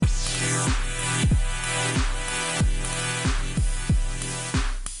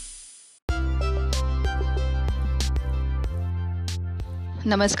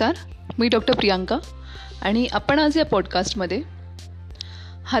नमस्कार, मी डॉक्टर प्रियांका आणि आपण आज या पॉडकास्टमध्ये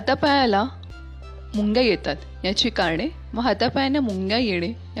हातापायाला मुंग्या येतात याची कारणे व हातापायांना मुंग्या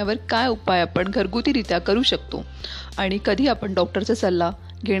येणे यावर काय उपाय आपण घरगुतीरित्या करू शकतो आणि कधी आपण डॉक्टरचा सल्ला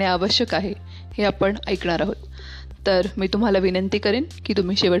घेणे आवश्यक आहे हे आपण ऐकणार आहोत. तर मी तुम्हाला विनंती करेन की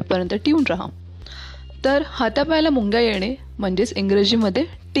तुम्ही शेवटपर्यंत ट्यून राहा. तर हातापायाला मुंग्या येणे म्हणजेच इंग्रजीमध्ये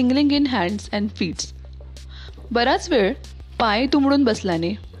tingling in hands and feats. बराच वेळ पाय दुमडून बसल्याने,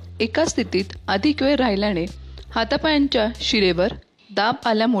 एका स्थितीत अधिक वेळ राहिल्याने हातापायांच्या शिरेवर दाब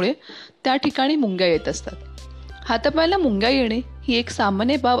आल्यामुळे त्या ठिकाणी मुंग्या येत असतात. हातापायाला मुंग्या येणे ही एक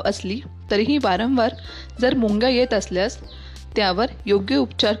सामान्य बाब असली तरीही वारंवार जर मुंग्या येत असल्यास त्यावर योग्य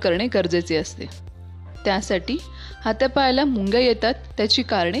उपचार करणे गरजेचे असते. त्यासाठी हातापायाला मुंग्या येतात त्याची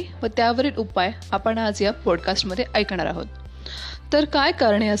कारणे व त्यावरील उपाय आपण आज या पॉडकास्टमध्ये ऐकणार आहोत. तर काय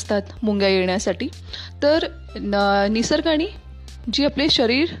कारणे असतात मुंग्या येण्यासाठी? तर निसर्गाने जी आपले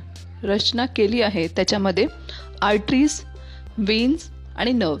शरीर रचना केली आहे त्याच्यामध्ये आर्टरीज, वेन्स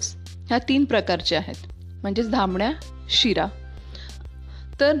आणि नर्व्स ह्या 3 प्रकारचे आहेत, म्हणजेच धामण्या, शिरा.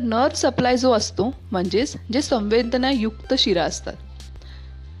 तर नर्व सप्लाय जो असतो म्हणजेच जे संवेदनायुक्त शिरा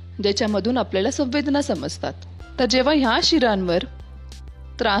असतात ज्याच्यामधून आपल्याला संवेदना समजतात. तर जेव्हा ह्या शिरांवर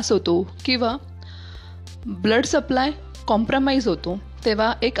त्रास होतो किंवा ब्लड सप्लाय कॉम्प्रोमाइज होतो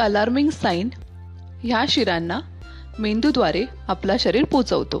तेव्हा एक अलार्मिंग साईन ह्या शिरांना मेंदूद्वारे आपला शरीर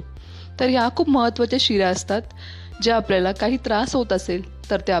पोचवतो. तर ह्या खूप महत्त्वाच्या शिरा असतात ज्या आपल्याला काही त्रास होत असेल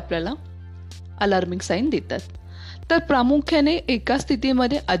तर त्या आपल्याला अलार्मिंग साईन देतात. तर प्रामुख्याने एका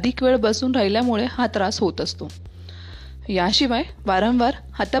स्थितीमध्ये अधिक वेळ बसून राहिल्यामुळे हा त्रास होत असतो. याशिवाय वारंवार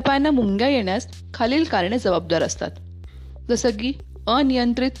हातापायांना मुंग्या येण्यास खालील कारणे जबाबदार असतात, जसं की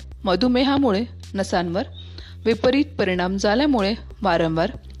अनियंत्रित मधुमेहामुळे नसांवर विपरीत परिणाम झाल्यामुळे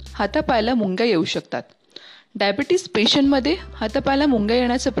वारंवार हातापायाला मुंग्या येऊ शकतात. डायबिटीस पेशंटमध्ये हातापायाला मुंग्या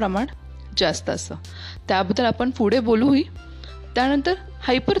येण्याचं प्रमाण जास्त असतं, त्याबद्दल आपण पुढे बोलूही. त्यानंतर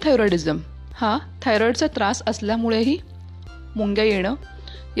हायपरथायरॉइडिझम हा थायरॉइडचा त्रास असल्यामुळेही मुंग्या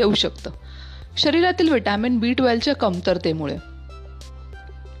येऊ शकतं. शरीरातील व्हिटॅमिन B12च्या कमतरतेमुळे,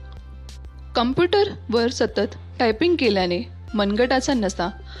 कम्प्युटरवर सतत टायपिंग केल्याने मनगटाचा नसा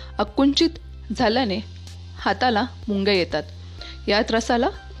आकुंचित झाल्याने हाताला मुंग्या येतात. या त्रासाला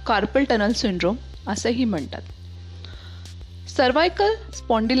कार्पल टनल सिंड्रोम असेही म्हणतात. सर्वायकल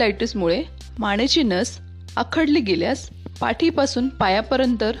स्पॉन्डिलायटिसमुळे मानेची नस आखडली गेल्यास पाठीपासून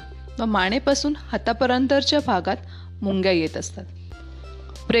पायापर्यंत व मानेपासून हातापर्यंतच्या भागात मुंग्या येत असतात.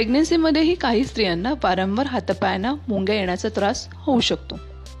 प्रेग्नन्सीमध्येही काही स्त्रियांना वारंवार हातापायांना मुंग्या येण्याचा त्रास होऊ शकतो.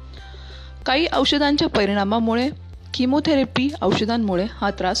 काही औषधांच्या परिणामामुळे, किमोथेरपी औषधांमुळे हा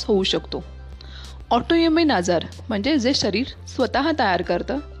त्रास होऊ शकतो. ऑटोइम्यून आजार म्हणजे जे शरीर स्वतः तयार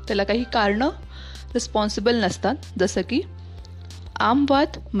करतं त्याला काही कारणं रिस्पॉन्सिबल नसतात, जसं की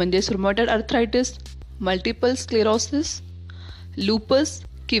आमवात म्हणजेच rheumatoid arthritis, multiple sclerosis, lupus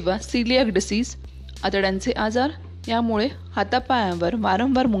किंवा सिलियाक डिसीज, आतड्यांचे आजार यामुळे हातापायांवर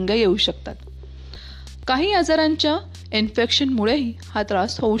वारंवार मुंग्या येऊ शकतात. काही आजारांच्या इन्फेक्शनमुळेही हा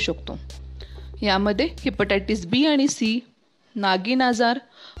त्रास होऊ शकतो. यामध्ये हेपॅटायटिस B आणि C, नागिन आजार,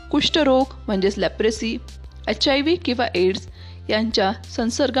 कुष्ठरोग म्हणजेच लेप्रेसी, HIV किंवा एड्स यांच्या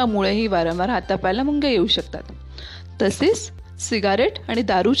संसर्गामुळेही वारंवार हातापायाला मुंग्या येऊ शकतात. तसेच सिगारेट आणि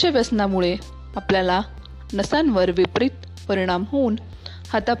दारूच्या व्यसनामुळे आपल्याला नसांवर विपरीत परिणाम होऊन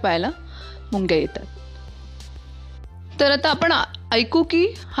हातापायाला मुंग्या येतात. तर आता आपण ऐकू की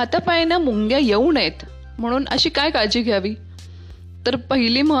हातापायांना मुंग्या येऊ नयेत म्हणून अशी काय काळजी घ्यावी. तर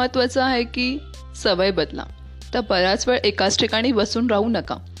पहिली महत्त्वाचं आहे की सवय बदला. तर बराच वेळ एकाच ठिकाणी बसून राहू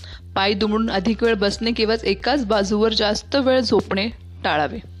नका. पाय दुमडून अधिक वेळ बसणे किंवा एकाच बाजूवर जास्त वेळ झोपणे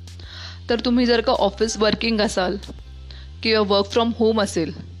टाळावे. तर तुम्ही जर का ऑफिस वर्किंग असाल किंवा वर्क फ्रॉम होम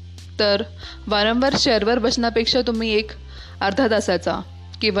असेल तर वारंवार चेअरवर बसण्यापेक्षा तुम्ही एक अर्धा तासाचा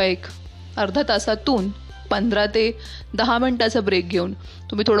किंवा एक अर्धा तासातून 15 ते 10 मिनिटाचा ब्रेक घेऊन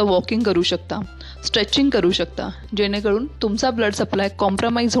तुम्ही थोडं वॉकिंग करू शकता, स्ट्रेचिंग करू शकता, जेणेकरून तुमचा ब्लड सप्लाय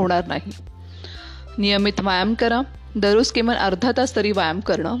कॉम्प्रोमाइज होणार नाही. नियमित व्यायाम करा. दररोज किमान अर्धा तास तरी व्यायाम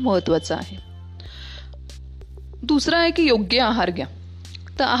करणं महत्त्वाचं आहे. दुसरं आहे की योग्य आहार घ्या.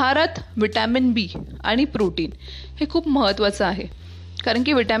 तर आहारात विटॅमिन B आणि प्रोटीन हे खूप महत्त्वाचं आहे, कारण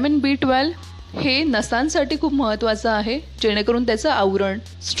की विटॅमिन B12 हे नसांसाठी खूप महत्त्वाचं आहे, जेणेकरून त्याचं आवरण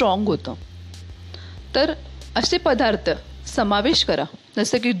स्ट्रॉंग होतं. तर असे पदार्थ समावेश करा,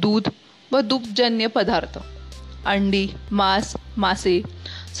 जसं की दूध व दुग्धजन्य पदार्थ, अंडी, मांस, मासे,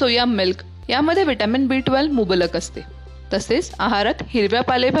 सोया मिल्क यामध्ये विटॅमिन B12 मुबलक असते. तसेच आहारात हिरव्या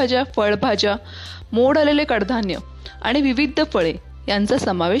पालेभाज्या, फळभाज्या, मोड आलेले कडधान्य आणि विविध फळे यांचा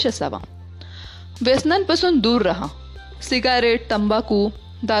समावेश असावा. व्यसनांपासून दूर राहा. सिगारेट, तंबाखू,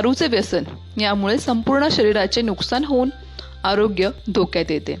 दारूचे व्यसन यामुळे संपूर्ण शरीराचे नुकसान होऊन आरोग्य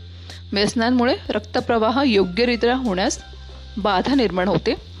धोक्यात येते. व्यसनांमुळे रक्तप्रवाह योग्यरित्या होण्यास बाधा निर्माण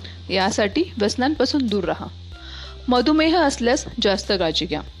होते. यासाठी व्यसनांपासून दूर राहा. मधुमेह असल्यास जास्त काळजी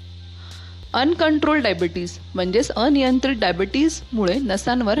घ्या. अनकंट्रोल डायबिटीज म्हणजेच अनियंत्रित डायबिटीजमुळे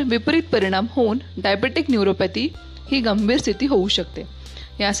नसांवर विपरीत परिणाम होऊन डायबेटिक न्यूरोपॅथी ही गंभीर स्थिती होऊ शकते.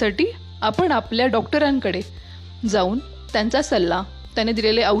 यासाठी आपण आपल्या डॉक्टरांकडे जाऊन त्यांचा सल्ला, त्याने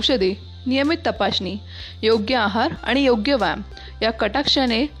दिलेले औषधे, नियमित तपासणी, योग्य आहार आणि योग्य व्यायाम या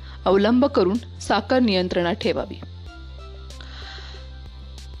कटाक्षाने अवलंब करून साखर नियंत्रणात ठेवावी.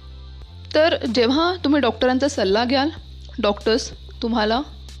 तर जेव्हा तुम्ही डॉक्टरांचा सल्ला घ्याल, डॉक्टर्स तुम्हाला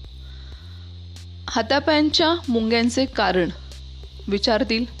हातापायांच्या मुंग्यांचे कारण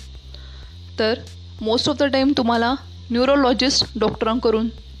विचारतील, तर मोस्ट ऑफ द टाईम तुम्हाला न्यूरोलॉजिस्ट डॉक्टरांकडून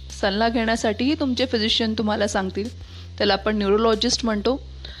सल्ला घेण्यासाठीही तुमचे फिजिशियन तुम्हाला सांगतील. त्याला आपण न्यूरोलॉजिस्ट म्हणतो,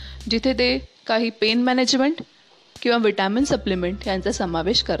 जिथे ते काही पेन मॅनेजमेंट किंवा विटॅमिन सप्लिमेंट यांचा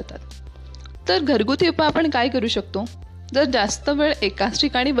समावेश करतात. तर घरगुती उपाय आपण काय करू शकतो? जर जास्त वेळ एकाच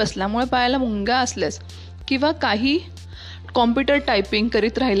ठिकाणी बसल्यामुळे पायाला मुंग्या असल्यास किंवा काही कॉम्प्युटर टायपिंग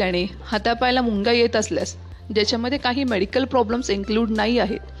करीत राहिल्याने हातापायाला मुंग्या येत असल्यास, ज्याच्यामध्ये काही मेडिकल प्रॉब्लेम्स इन्क्लूड नाही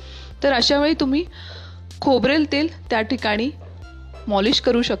आहेत, तर अशावेळी तुम्ही खोबरेल तेल त्या ठिकाणी मॉलिश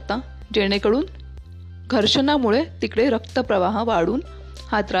करू शकता, जेणेकरून घर्षणामुळे तिकडे रक्तप्रवाह वाढून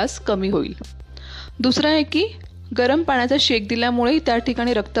हा त्रास कमी होईल. दुसरं आहे की गरम पाण्याचा शेक दिल्यामुळेही त्या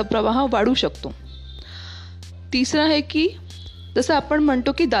ठिकाणी रक्तप्रवाह वाढू शकतो. तिसरं आहे की जसं आपण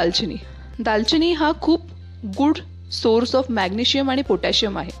म्हणतो की दालचिनी हा खूप गुड सोर्स ऑफ मॅग्नेशियम आणि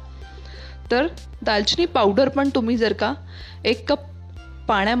पोटॅशियम आहे. तर दालचिनी पावडर पण तुम्ही जर का 1 कप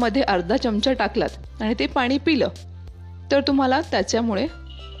पाण्यामध्ये अर्धा चमचा टाकलात आणि ते पाणी पिलं, तर तुम्हाला त्याच्यामुळे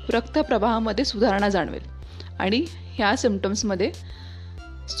रक्तप्रवाहामध्ये सुधारणा जाणवेल आणि ह्या सिम्पटम्समध्ये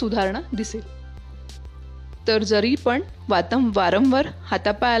सुधारणा दिसेल. तर जरी पण वारंवार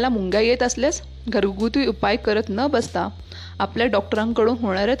हातापायाला मुंग्या येत असल्यास घरगुती उपाय करत न बसता आपल्या डॉक्टरांकडून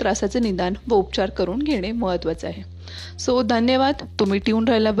होणाऱ्या त्रासाचे निदान व उपचार करून घेणे महत्त्वाचे आहे. सो धन्यवाद तुम्ही ट्यून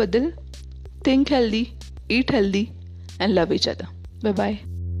राहिल्याबद्दल. Think healthy, eat healthy and love each other. Bye bye.